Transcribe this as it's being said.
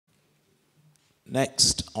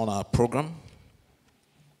Next on our program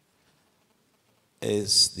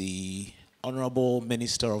is the Honorable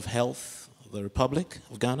Minister of Health of the Republic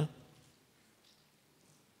of Ghana.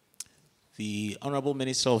 The Honorable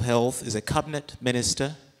Minister of Health is a cabinet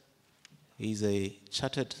minister. He's a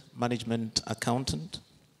chartered management accountant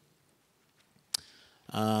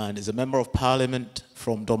and is a member of parliament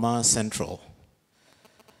from Doma Central.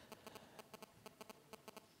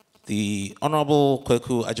 The Honorable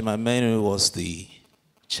Kwaku Agyemang Manu was the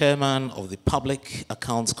chairman of the Public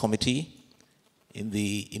Accounts Committee in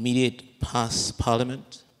the immediate past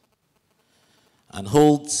parliament and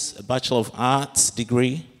holds a Bachelor of Arts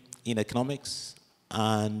degree in economics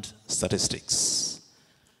and statistics,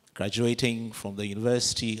 graduating from the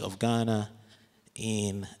University of Ghana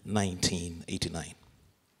in 1989.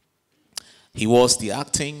 He was the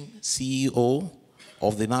acting CEO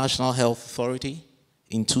of the National Health Authority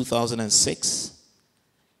in 2006,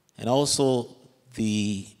 and also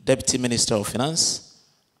the Deputy Minister of Finance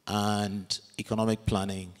and Economic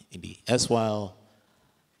Planning in the erstwhile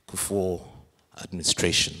Kufuor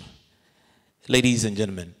administration. Ladies and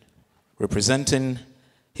gentlemen, representing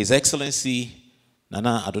His Excellency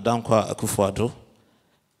Nana Addo Dankwa Akufo-Addo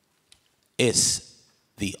is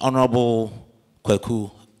the Honorable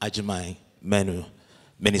Kwaku Agyemang Manu,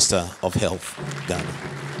 Minister of Health, Ghana.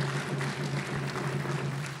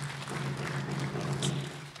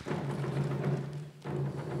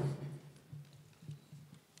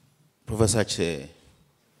 Professor Chair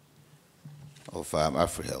of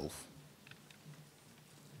afreHEALTH,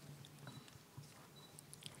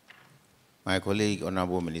 my colleague,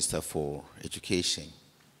 Honorable Minister for Education,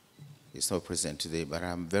 is not present today, but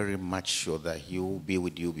I'm very much sure that he will be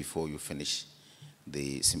with you before you finish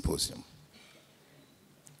the symposium.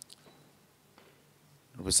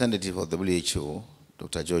 Representative of WHO,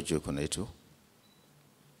 Dr. Giorgio Coneto,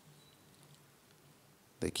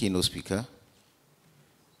 the keynote speaker,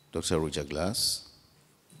 Dr. Roger Glass,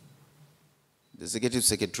 the Executive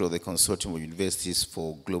Secretary of the Consortium of Universities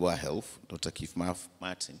for Global Health, Dr. Keith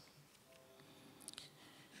Martin,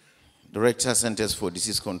 Director, Centers for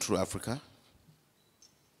Disease Control Africa,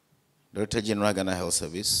 Director General, Ghana Health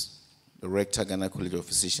Service, Director, Ghana College of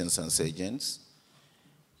Physicians and Surgeons,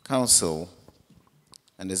 Council,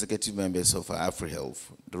 and executive members of afreHEALTH,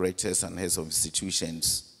 directors and heads of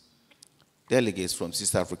institutions, delegates from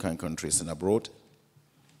sister African countries and abroad,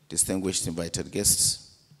 distinguished invited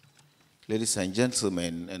guests, ladies and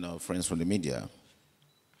gentlemen, and our friends from the media.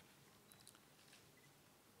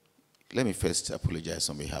 Let me first apologize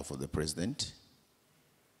on behalf of the President,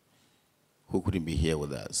 who couldn't be here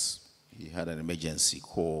with us. He had an emergency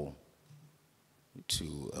call to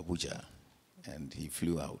Abuja, and he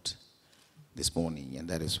flew out this morning, and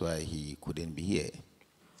that is why he couldn't be here.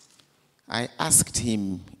 I asked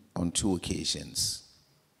him on 2 occasions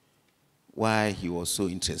why he was so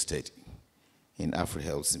interested in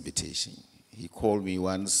afreHEALTH's invitation. He called me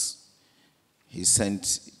once. He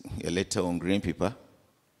sent a letter on green paper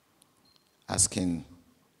asking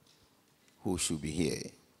who should be here.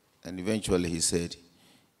 And eventually he said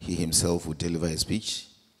he himself would deliver a speech.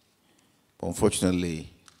 But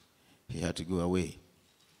unfortunately, he had to go away.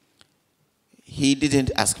 He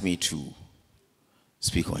didn't ask me to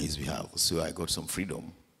speak on his behalf, so I got some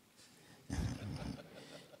freedom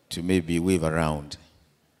to maybe wave around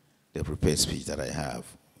the prepared speech that I have.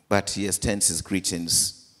 But he extends his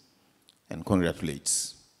greetings and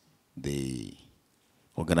congratulates the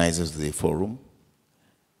organizers of the forum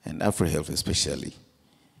and afreHEALTH especially,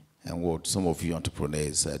 and what some of you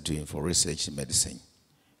entrepreneurs are doing for research in medicine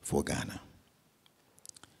for Ghana.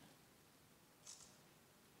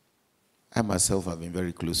 I myself have been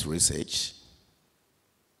very close to research.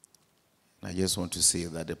 I just want to say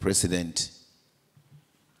that the President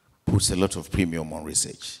puts a lot of premium on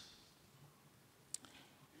research.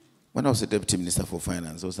 When I was a Deputy Minister for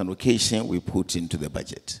Finance, there was an occasion we put into the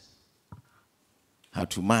budget how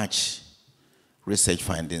to match research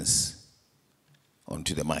findings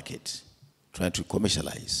onto the market, trying to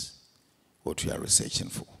commercialize what we are researching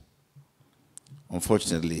for.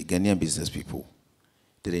 Unfortunately, Ghanaian business people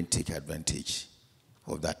didn't take advantage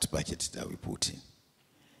of that budget that we put in.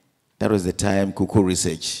 That was the time Cocoa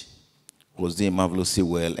Research was doing marvelously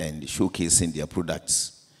well and showcasing their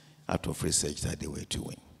products out of research that they were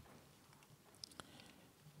doing.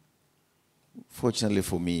 Fortunately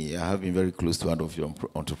for me, I have been very close to one of your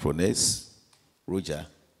entrepreneurs, Roger.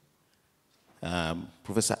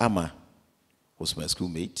 Professor Ama was my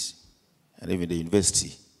schoolmate, and even the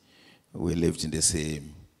university, we lived in the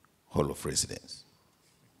same hall of residence.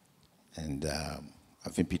 And I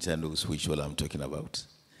think Peter knows which hall I'm talking about.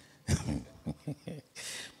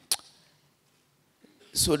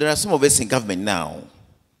 So there are some of us in government now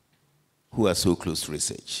who are so close to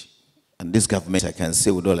research. And this government, I can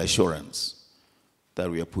say with all assurance, that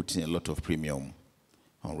we are putting a lot of premium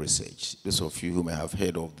on research. Those of you who may have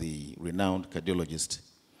heard of the renowned cardiologist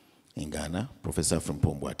in Ghana, Professor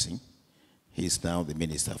Frimpong Boateng, he is now the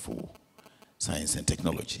Minister for Science and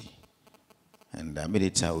Technology. And many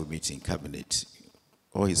times we meet in cabinet,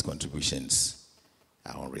 all his contributions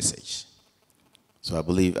are on research. So I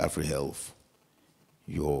believe afreHEALTH,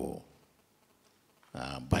 your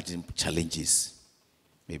burden challenges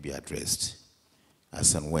may be addressed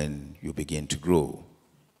as and when you begin to grow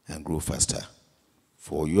and grow faster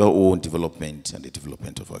for your own development and the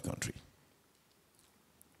development of our country.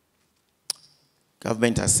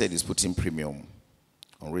 Government has said it's putting premium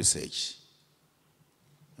on research,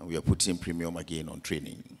 and we are putting premium again on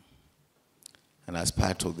training. And as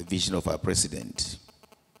part of the vision of our president,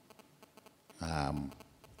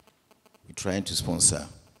 we're trying to sponsor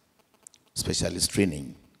specialist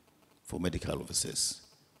training for medical officers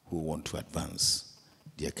who want to advance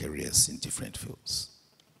their careers in different fields.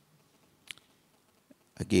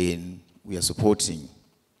 Again, we are supporting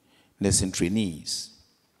nursing trainees,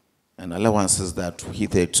 and allowances that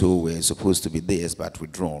hitherto were supposed to be theirs but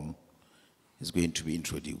withdrawn is going to be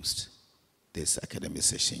introduced this academic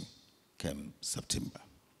session come September.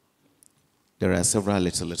 There are several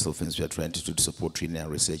little things we are trying to do to support training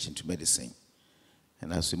and research into medicine.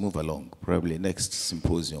 And as we move along, probably next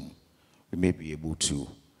symposium, we may be able to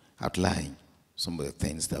outline some of the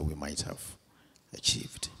things that we might have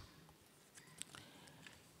achieved.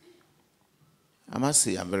 I must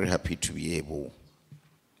say I'm very happy to be able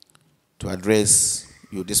to address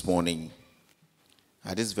you this morning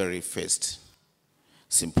at this very first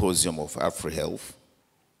symposium of afreHEALTH.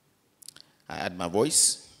 I add my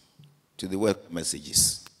voice to the welcome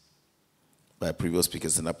messages by previous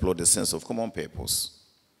speakers and applaud the sense of common purpose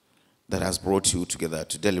that has brought you together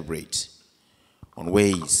to deliberate on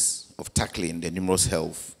ways of tackling the numerous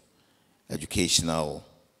health, educational,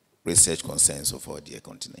 research concerns of our dear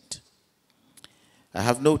continent. I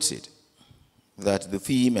have noted that the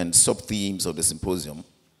theme and sub-themes of the symposium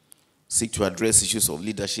seek to address issues of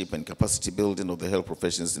leadership and capacity building of the health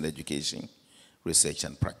professions in education, research,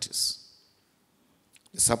 and practice.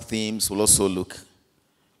 The sub-themes will also look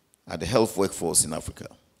at the health workforce in Africa,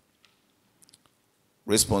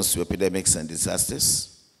 response to epidemics and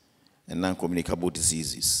disasters, and non-communicable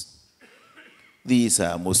diseases. These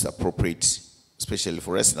are most appropriate, especially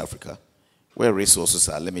for us in Africa, where resources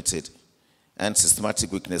are limited and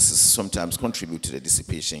systematic weaknesses sometimes contribute to the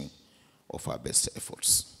dissipation of our best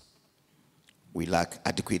efforts. We lack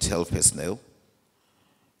adequate health personnel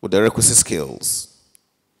with the requisite skills,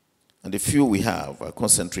 and the few we have are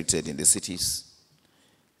concentrated in the cities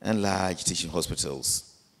and large teaching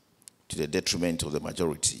hospitals to the detriment of the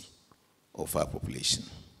majority of our population.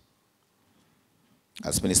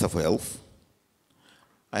 As Minister for Health,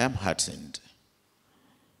 I am heartened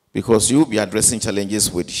because you will be addressing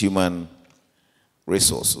challenges with human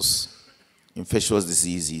resources, infectious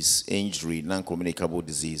diseases, injury, non-communicable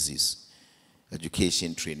diseases,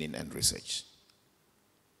 education, training, and research.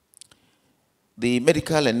 The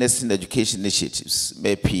medical and nursing education initiatives,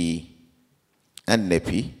 MEPI and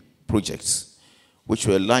NEPI projects, which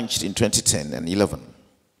were launched in 2010 and 11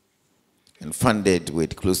 and funded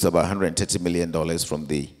with close to about $130 million from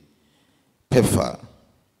the PEPFAR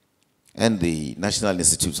and the National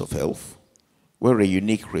Institutes of Health, were a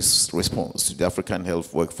unique response to the African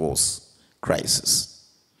health workforce crisis.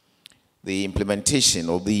 The implementation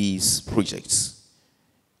of these projects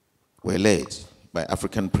were led by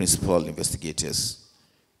African principal investigators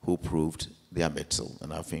who proved their mettle,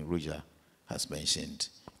 and I think Ruja has mentioned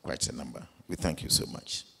quite a number. We thank you so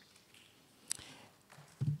much.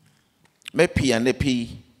 MEPI and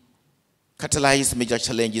NEPI catalyzed major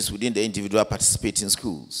challenges within the individual participating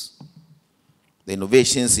schools. The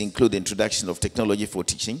innovations include the introduction of technology for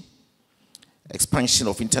teaching, expansion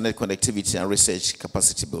of internet connectivity, and research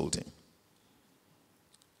capacity building.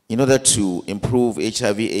 In order to improve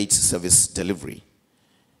HIV/AIDS service delivery,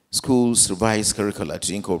 schools revised curricula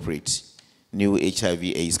to incorporate new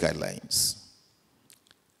HIV/AIDS guidelines,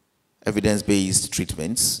 evidence-based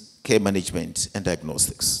treatments, care management, and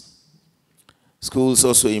diagnostics. Schools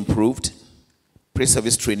also improved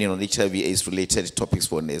pre-service training on HIV/AIDS related topics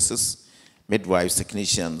for nurses, midwives,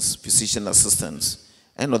 technicians, physician assistants,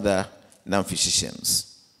 and other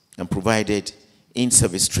non-physicians, and provided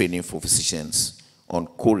in-service training for physicians on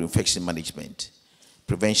core infection management,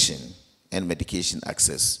 prevention, and medication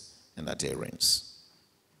access and adherence.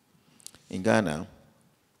 In Ghana,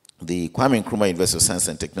 the Kwame Nkrumah University of Science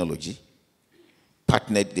and Technology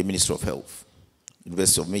partnered the Ministry of Health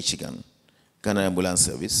University of Michigan, Ghana Ambulance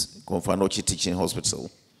Service, Konfanochi Teaching Hospital,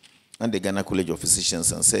 and the Ghana College of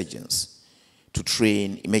Physicians and Surgeons to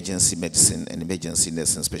train emergency medicine and emergency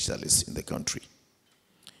nursing specialists in the country.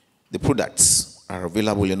 The products are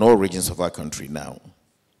available in all regions of our country now.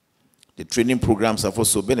 The training programs have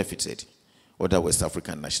also benefited other West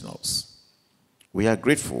African nationals. We are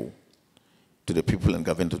grateful to the people and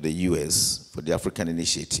government of the US for the African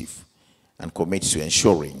initiative and commit to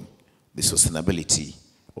ensuring the sustainability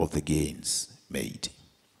of the gains made.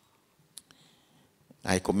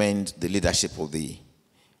 I commend the leadership of the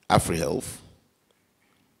afreHEALTH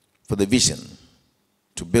for the vision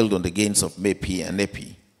to build on the gains of MEPI and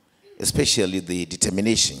EPI, especially the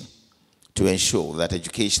determination to ensure that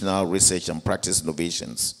educational, research, and practice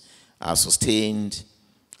innovations are sustained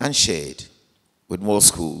and shared with more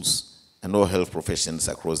schools and all health professions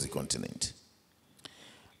across the continent.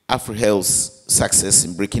 afreHEALTH's success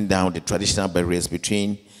in breaking down the traditional barriers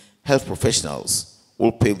between health professionals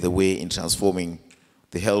will pave the way in transforming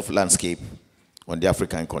the health landscape on the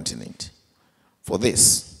African continent. For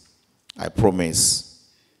this, I promise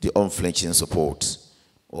the unflinching support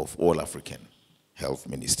of all African health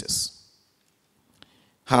ministers.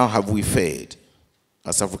 How have we fared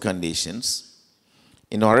as African nations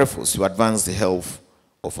in our efforts to advance the health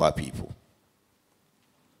of our people?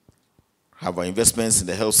 Have our investments in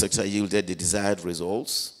the health sector yielded the desired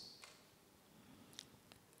results?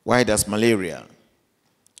 Why does malaria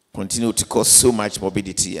continue to cause so much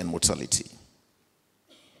morbidity and mortality?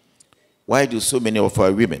 Why do so many of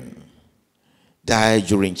our women die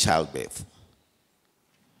during childbirth?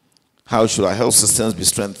 How should our health systems be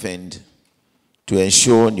strengthened to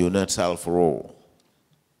ensure neonatal for all?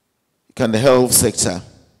 Can the health sector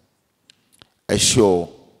assure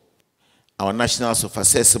our nationals of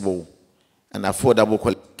accessible and affordable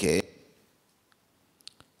quality care?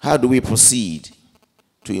 How do we proceed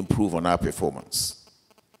to improve on our performance?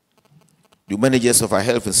 Do managers of our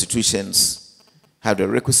health institutions have the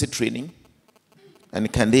requisite training,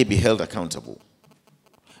 and can they be held accountable?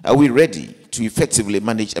 Are we ready to effectively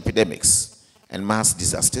manage epidemics and mass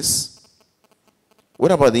disasters?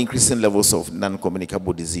 What about the increasing levels of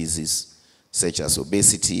non-communicable diseases such as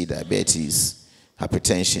obesity, diabetes,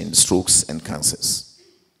 hypertension, strokes, and cancers?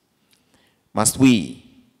 Must we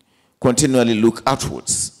continually look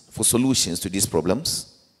outwards for solutions to these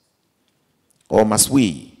problems? Or must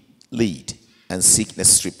we lead and seek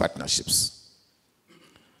necessary partnerships?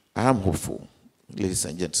 I am hopeful, ladies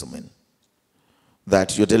and gentlemen,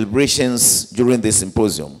 that your deliberations during this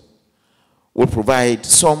symposium will provide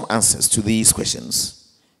some answers to these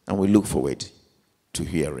questions, and we look forward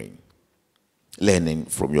to learning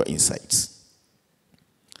from your insights.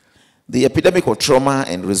 The epidemic of trauma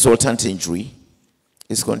and resultant injury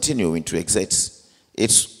is continuing to exert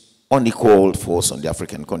its unequaled force on the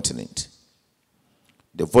African continent.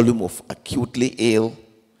 The volume of acutely ill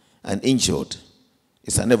and injured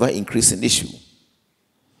is an ever-increasing issue,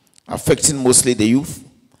 affecting mostly the youth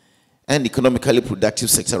and economically productive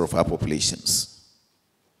sector of our populations.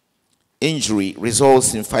 Injury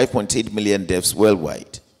results in 5.8 million deaths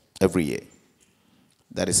worldwide every year.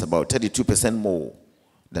 That is about 32% more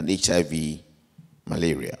than HIV,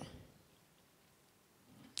 malaria.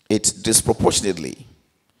 It disproportionately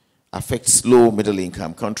affects low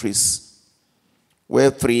middle-income countries, where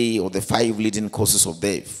 3 of the 5 leading causes of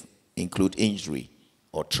death include injury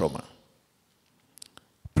or trauma.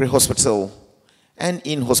 Pre-hospital and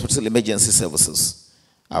in-hospital emergency services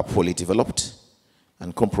are poorly developed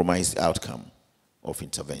and compromise the outcome of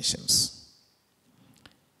interventions.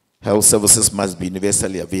 Health services must be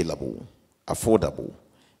universally available, affordable,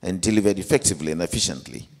 and delivered effectively and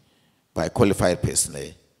efficiently by qualified personnel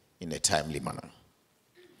in a timely manner.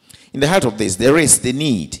 In the heart of this, there is the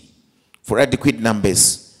need for adequate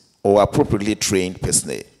numbers or appropriately trained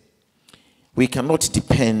personnel. We cannot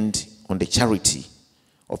depend on the charity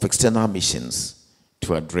of external missions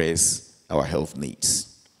to address our health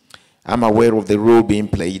needs. I'm aware of the role being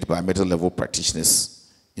played by middle-level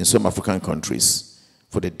practitioners in some African countries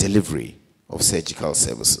for the delivery of surgical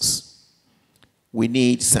services. We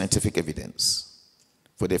need scientific evidence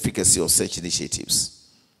for the efficacy of such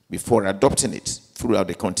initiatives before adopting it throughout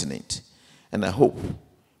the continent, and I hope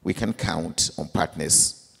we can count on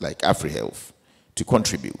partners like afreHEALTH to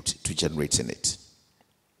contribute to generating it.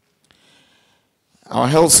 Our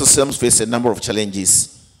health systems face a number of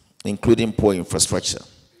challenges, including poor infrastructure,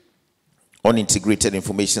 unintegrated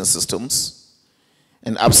information systems,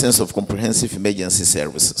 and absence of comprehensive emergency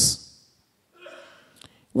services.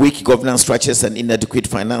 Weak governance structures and inadequate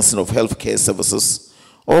financing of healthcare services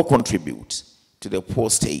all contribute to the poor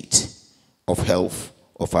state of health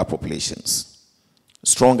of our populations.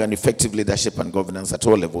 Strong and effective leadership and governance at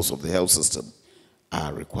all levels of the health system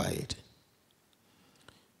are required.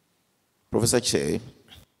 Professor Chair,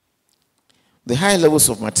 the high levels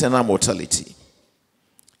of maternal mortality,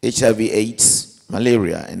 HIV/AIDS,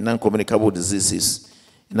 malaria, and non-communicable diseases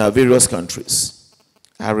in our various countries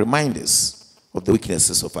are reminders of the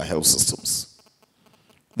weaknesses of our health systems.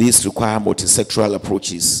 These require multi-sectoral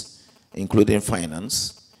approaches, including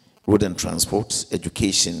finance, road and transport,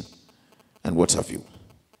 education, and what have you.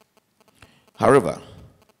 However,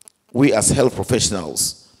 we as health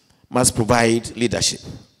professionals must provide leadership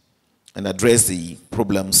and address the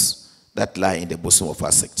problems that lie in the bosom of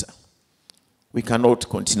our sector. We cannot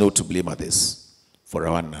continue to blame others for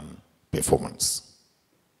our non-performance.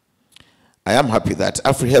 I am happy that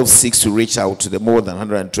afreHEALTH seeks to reach out to the more than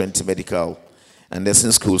 120 medical and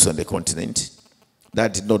nursing schools on the continent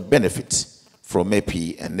that did not benefit from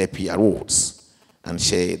MEPI and NEPI awards and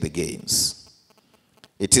share the gains.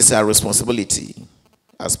 It is our responsibility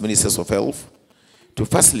as Ministers of Health to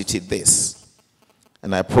facilitate this,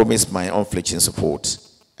 and I promise my unflinching support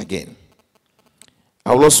again.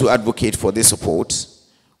 I will also advocate for this support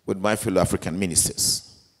with my fellow African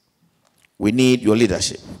ministers. We need your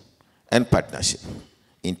leadership and partnership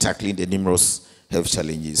in tackling the numerous health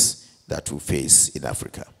challenges that we face in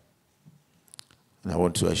Africa. And I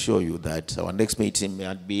want to assure you that our next meeting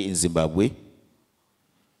may be in Zimbabwe.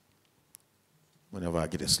 Whenever I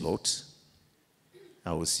get a slot,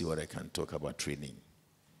 I will see what I can talk about training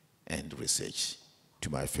and research to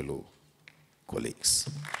my fellow colleagues.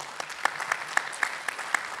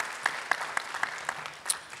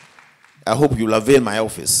 I hope you will avail my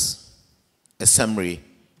office a summary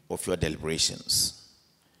of your deliberations.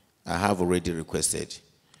 I have already requested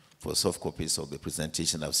for soft copies of the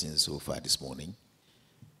presentation I've seen so far this morning.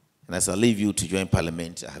 And as I leave you to join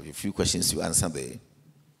Parliament, I have a few questions to answer there.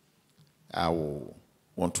 I will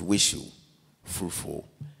want to wish you fruitful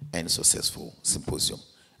and successful symposium.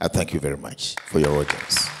 I thank you very much for your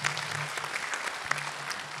audience.